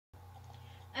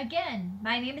Again,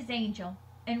 my name is Angel,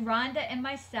 and Rhonda and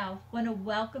myself want to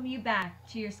welcome you back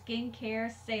to your Skincare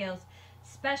Sales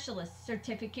Specialist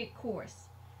Certificate course.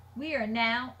 We are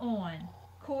now on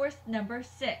course number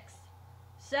 6.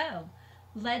 So,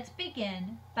 let's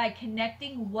begin by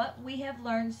connecting what we have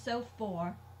learned so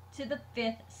far to the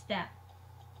 5th step.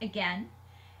 Again,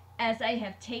 as I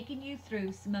have taken you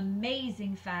through some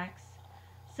amazing facts,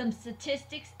 some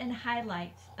statistics and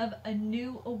highlights of a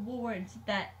new awards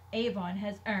that Avon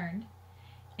has earned,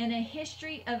 and a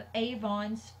history of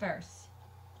Avon's firsts,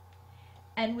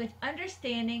 and with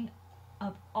understanding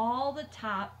of all the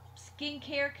top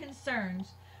skincare concerns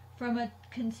from a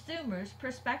consumer's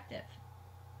perspective.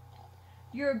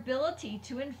 Your ability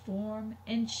to inform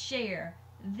and share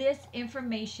this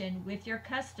information with your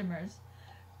customers,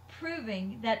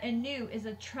 proving that Anew is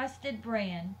a trusted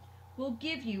brand, will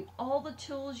give you all the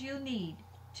tools you need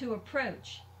to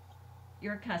approach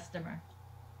your customer.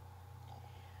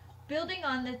 Building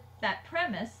on that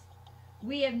premise,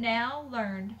 we have now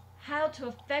learned how to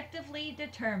effectively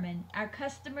determine our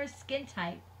customer's skin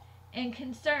type and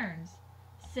concerns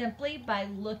simply by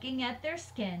looking at their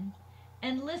skin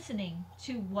and listening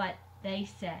to what they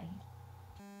say.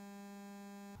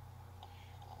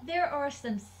 There are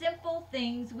some simple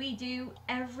things we do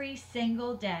every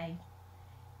single day,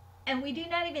 and we do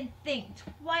not even think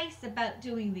twice about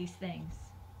doing these things.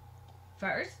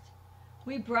 First,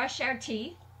 we brush our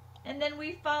teeth, and then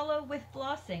we follow with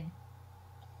flossing.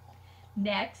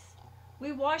 Next,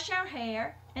 we wash our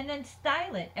hair and then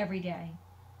style it every day.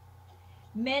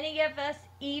 Many of us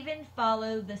even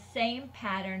follow the same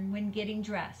pattern when getting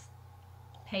dressed.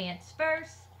 Pants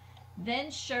first,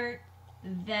 then shirt,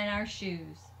 then our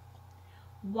shoes.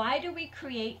 Why do we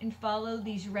create and follow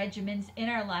these regimens in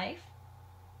our life?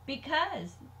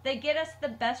 Because they get us the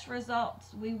best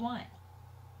results we want.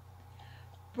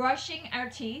 Brushing our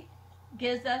teeth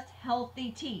gives us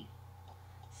healthy teeth.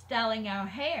 Styling our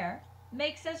hair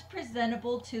makes us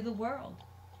presentable to the world.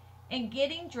 And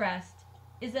getting dressed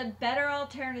is a better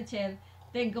alternative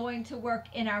than going to work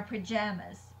in our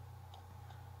pajamas.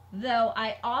 Though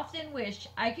I often wish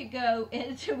I could go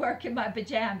into work in my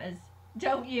pajamas.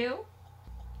 Don't you?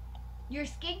 Your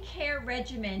skincare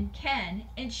regimen can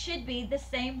and should be the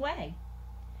same way.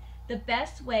 The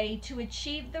best way to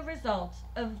achieve the results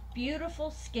of beautiful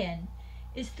skin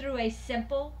is through a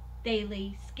simple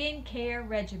daily skincare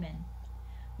regimen.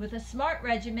 With a smart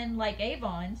regimen like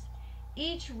Avon's,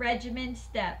 each regimen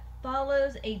step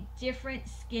follows a different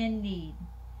skin need.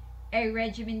 A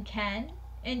regimen can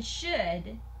and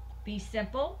should be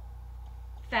simple,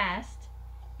 fast,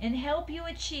 and help you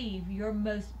achieve your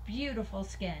most beautiful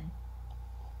skin.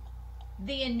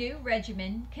 The Anew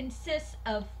regimen consists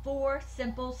of 4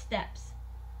 simple steps.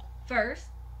 First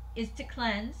is to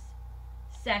cleanse.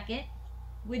 Second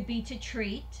would be to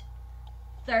treat.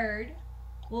 Third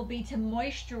will be to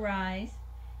moisturize.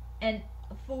 And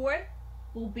fourth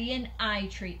will be an eye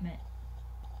treatment.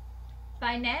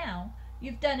 By now,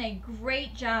 you've done a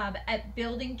great job at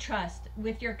building trust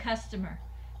with your customer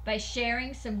by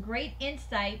sharing some great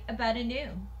insight about Anew.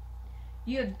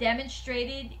 You have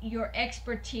demonstrated your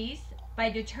expertise by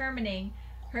determining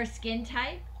her skin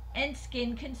type and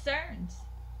skin concerns.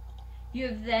 You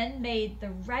have then made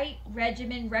the right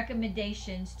regimen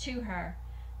recommendations to her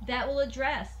that will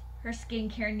address her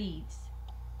skincare needs.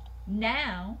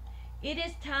 Now, it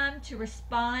is time to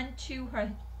respond to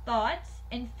her thoughts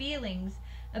and feelings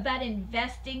about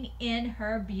investing in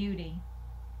her beauty.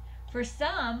 For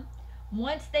some,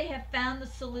 once they have found the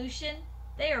solution,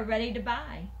 they are ready to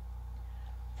buy.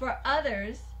 For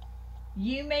others,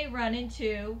 you may run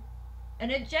into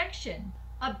an objection.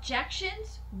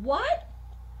 Objections? What?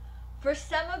 For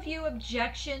some of you,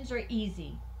 objections are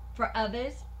easy. For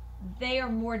others, they are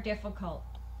more difficult.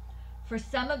 For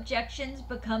some, objections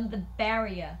become the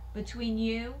barrier between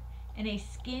you and a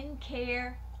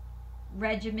skincare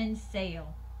regimen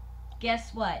sale.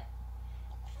 Guess what?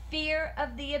 Fear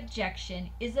of the objection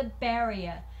is a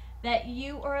barrier that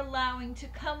you are allowing to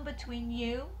come between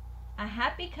you, a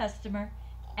happy customer,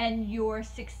 and your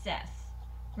success.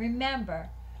 Remember,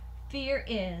 fear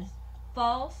is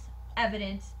false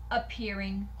evidence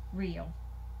appearing real.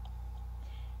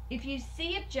 If you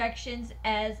see objections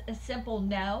as a simple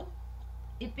no,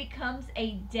 it becomes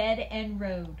a dead end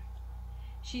road.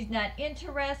 She's not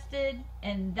interested,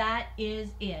 and that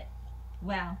is it.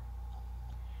 Well,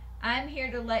 I'm here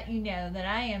to let you know that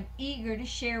I am eager to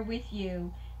share with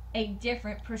you a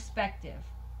different perspective.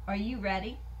 Are you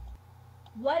ready?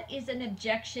 What is an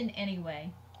objection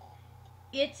anyway?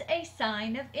 It's a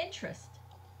sign of interest,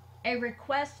 a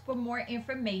request for more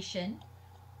information,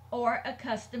 or a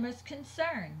customer's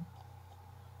concern.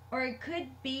 or it could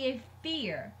be a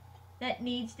fear that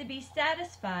needs to be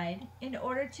satisfied in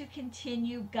order to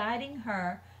continue guiding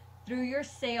her through your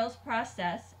sales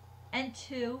process and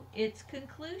to its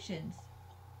conclusions.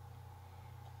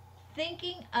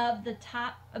 Thinking of the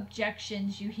top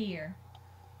objections you hear,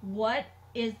 what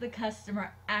is the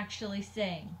customer actually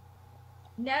saying?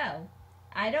 No,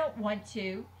 I don't want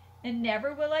to, and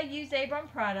never will I use Avon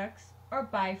products or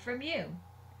buy from you.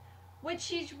 What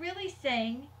she's really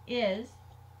saying is,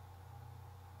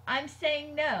 I'm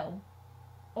saying no,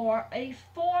 or a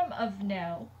form of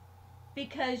no,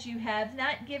 because you have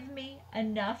not given me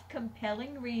enough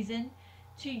compelling reason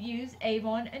to use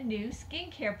Avon Anew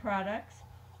skincare products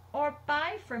or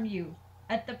buy from you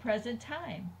at the present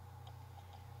time.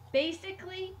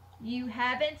 Basically, you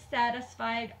haven't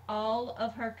satisfied all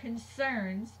of her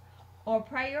concerns or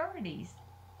priorities.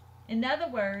 In other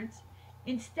words,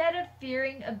 instead of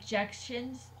fearing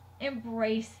objections,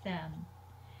 embrace them.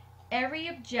 Every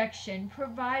objection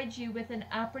provides you with an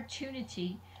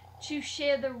opportunity to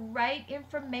share the right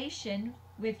information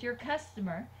with your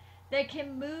customer that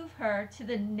can move her to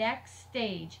the next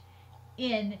stage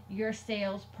in your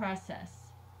sales process.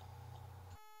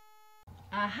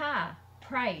 Aha,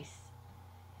 price.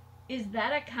 Is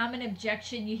that a common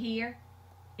objection you hear?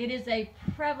 It is a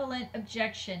prevalent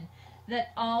objection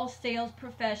that all sales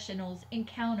professionals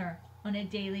encounter on a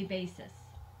daily basis.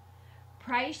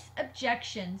 Price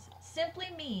objections simply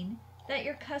mean that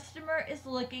your customer is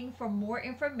looking for more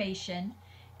information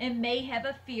and may have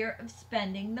a fear of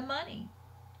spending the money.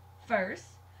 First,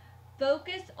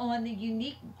 focus on the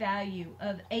unique value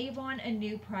of Avon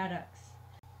Anew products.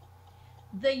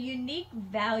 The unique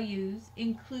values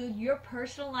include your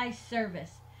personalized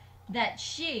service that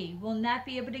she will not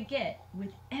be able to get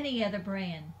with any other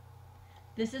brand.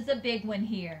 This is a big one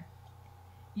here.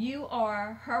 You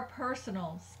are her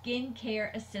personal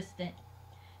skincare assistant.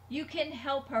 You can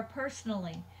help her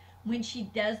personally when she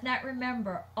does not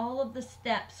remember all of the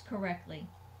steps correctly.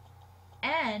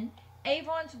 And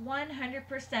Avon's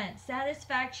 100%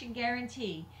 satisfaction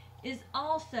guarantee is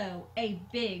also a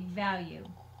big value.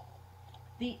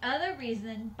 The other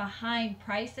reason behind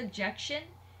price objection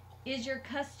is your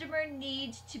customer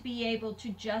needs to be able to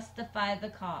justify the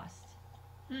cost.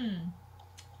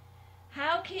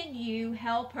 How can you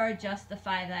help her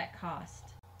justify that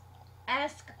cost?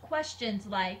 Ask questions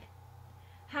like,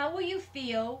 how will you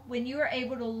feel when you are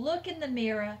able to look in the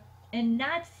mirror and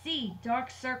not see dark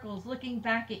circles looking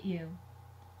back at you?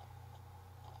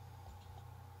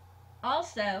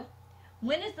 Also,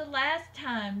 when is the last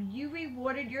time you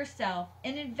rewarded yourself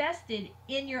and invested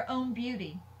in your own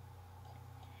beauty?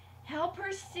 Help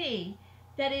her see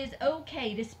that it is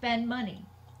okay to spend money.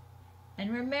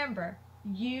 And remember,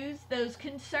 use those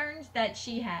concerns that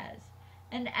she has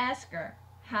and ask her,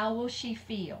 how will she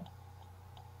feel?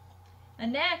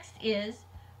 And next is,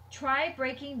 try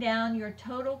breaking down your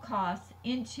total costs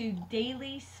into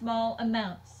daily small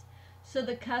amounts so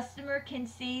the customer can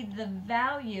see the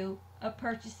value of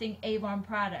purchasing Avon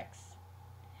products.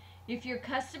 If your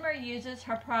customer uses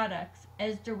her products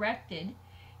as directed,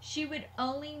 she would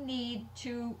only need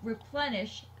to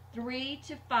replenish 3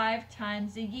 to 5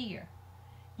 times a year,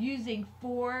 using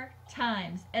 4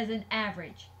 times as an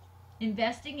average.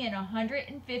 Investing in a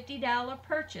 $150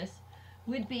 purchase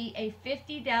would be a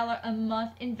 $50 a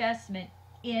month investment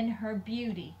in her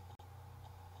beauty.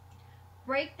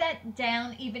 Break that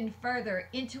down even further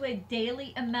into a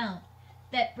daily amount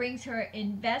that brings her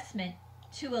investment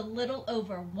to a little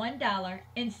over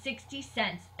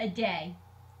 $1.60 a day.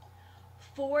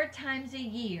 4 times a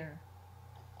year,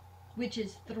 which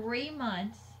is 3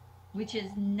 months, which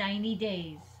is 90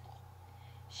 days.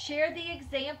 Share the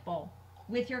example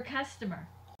with your customer.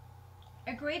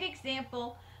 A great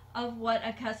example of what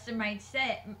a customer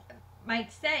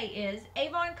might say is,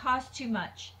 Avon costs too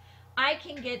much. I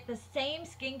can get the same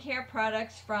skincare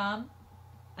products from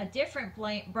a different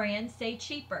brand, say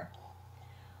cheaper.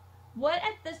 What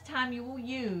at this time you will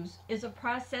use is a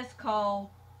process called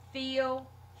feel,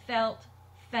 felt,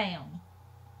 found.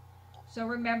 So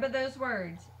remember those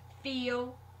words,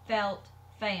 feel, felt,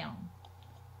 found.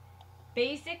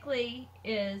 Basically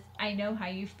is, I know how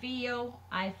you feel,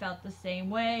 I felt the same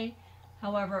way,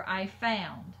 however I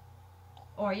found.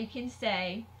 Or you can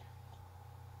say,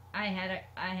 I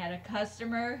had a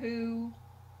customer who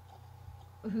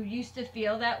used to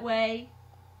feel that way,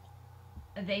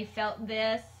 they felt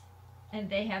this, and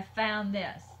they have found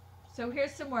this. So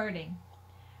here's some wording.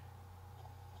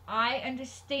 I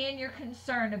understand your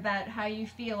concern about how you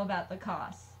feel about the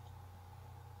cost.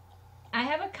 I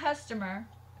have a customer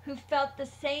who felt the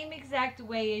same exact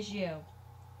way as you.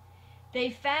 They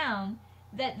found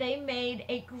that they made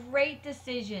a great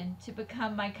decision to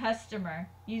become my customer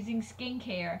using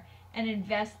skincare and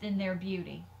invest in their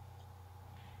beauty.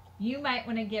 You might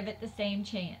want to give it the same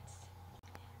chance.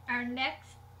 Our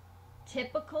next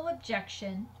typical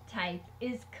objection type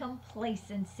is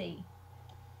complacency.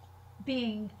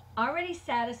 Being already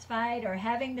satisfied or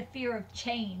having the fear of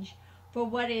change for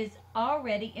what is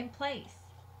already in place.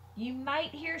 You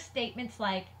might hear statements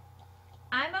like,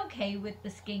 I'm okay with the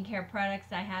skincare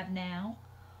products I have now,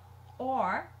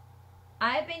 or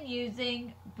I've been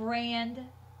using brand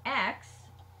X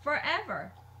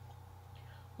forever.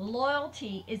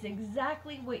 Loyalty is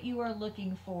exactly what you are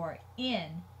looking for in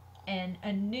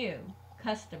a new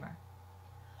customer.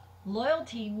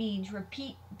 Loyalty means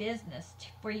repeat business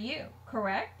for you,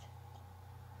 correct?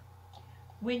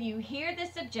 When you hear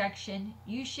this objection,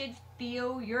 you should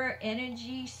feel your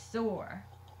energy soar,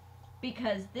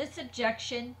 because this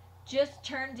objection just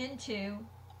turned into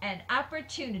an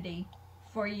opportunity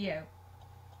for you.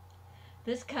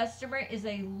 This customer is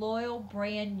a loyal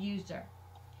brand user,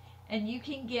 and you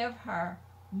can give her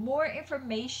more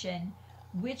information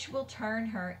which will turn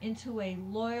her into a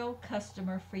loyal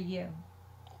customer for you.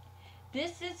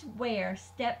 This is where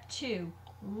step 2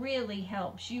 really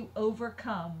helps you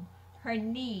overcome her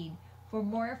need for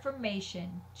more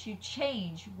information to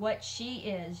change what she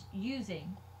is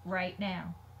using right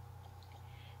now.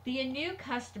 The new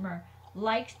customer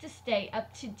likes to stay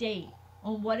up to date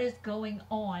on what is going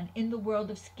on in the world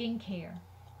of skincare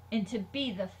and to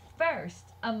be the first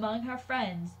among her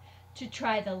friends to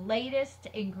try the latest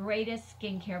and greatest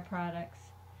skincare products.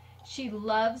 She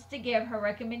loves to give her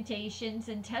recommendations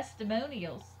and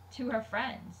testimonials to her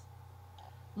friends.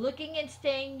 Looking and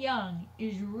staying young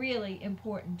is really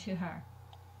important to her.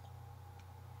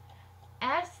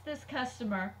 Ask this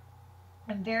customer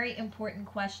a very important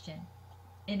question,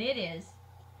 and it is,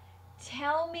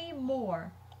 tell me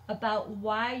more about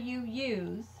why you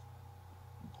use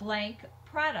blank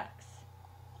products.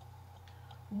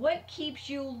 What keeps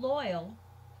you loyal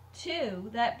to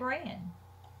that brand?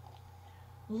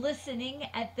 Listening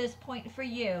at this point for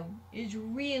you is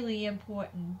really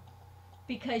important,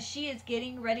 because she is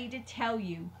getting ready to tell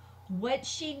you what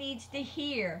she needs to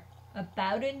hear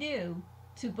about Anew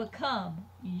to become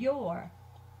your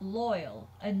loyal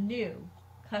Anew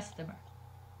customer.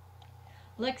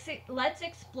 Let's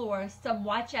explore some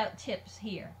watch out tips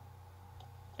here.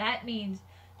 That means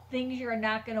things you're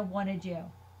not going to want to do.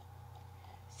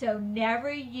 So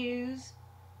never use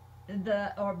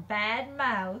or bad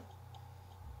mouth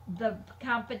the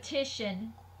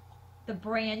competition, the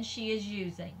brand she is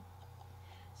using.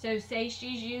 So say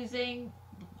she's using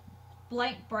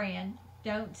blank brand,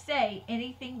 don't say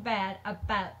anything bad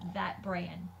about that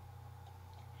brand.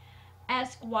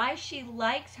 Ask why she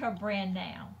likes her brand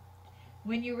now.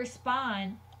 When you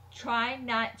respond, try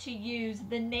not to use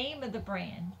the name of the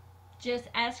brand. Just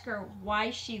ask her why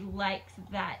she likes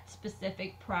that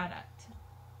specific product.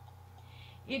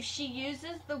 If she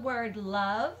uses the word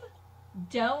love,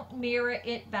 don't mirror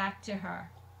it back to her.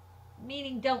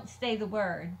 Meaning, don't say the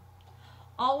word.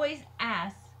 Always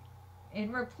ask,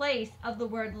 in replace of the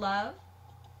word love,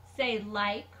 say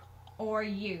like or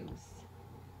use.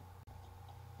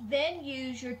 Then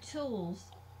use your tools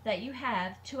that you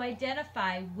have to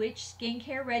identify which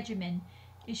skincare regimen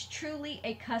is truly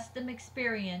a custom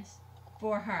experience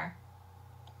for her.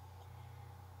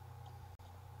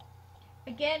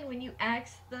 Again, when you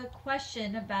ask the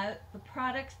question about the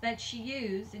products that she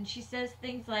used and she says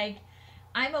things like,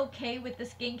 I'm okay with the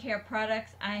skincare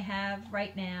products I have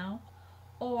right now,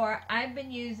 or I've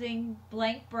been using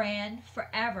blank brand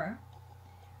forever.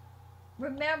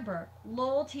 Remember,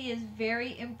 loyalty is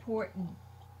very important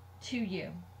to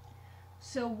you.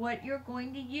 So what you're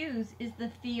going to use is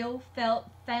the feel, felt,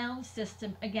 found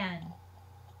system again.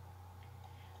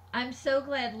 I'm so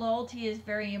glad loyalty is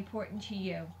very important to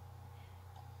you.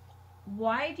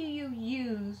 Why do you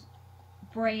use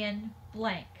brand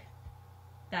blank?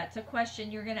 That's a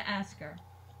question you're going to ask her.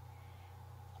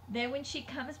 Then when she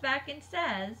comes back and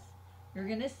says, you're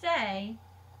going to say,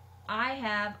 I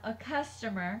have a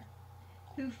customer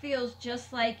who feels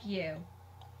just like you.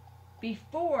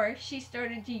 Before she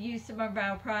started to use some of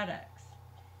our products,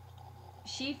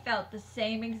 she felt the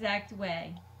same exact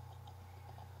way.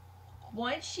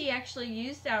 Once she actually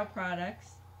used our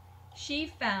products, she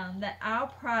found that our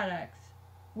products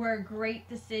were a great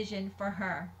decision for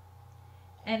her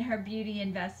and her beauty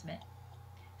investment.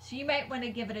 So you might want to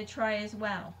give it a try as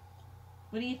well.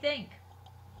 What do you think?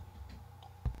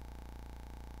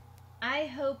 I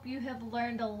hope you have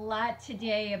learned a lot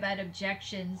today about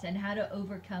objections and how to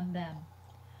overcome them.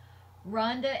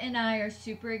 Rhonda and I are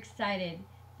super excited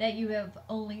that you have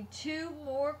only 2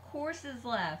 more courses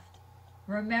left.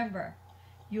 Remember,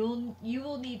 you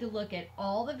will need to look at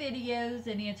all the videos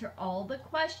and answer all the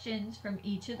questions from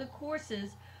each of the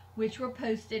courses which were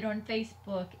posted on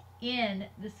Facebook in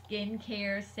the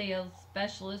Skincare Sales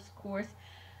Specialist course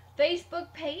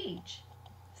Facebook page.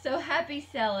 So happy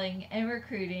selling and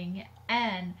recruiting,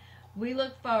 and we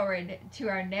look forward to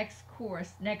our next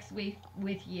course next week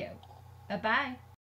with you. Bye-bye.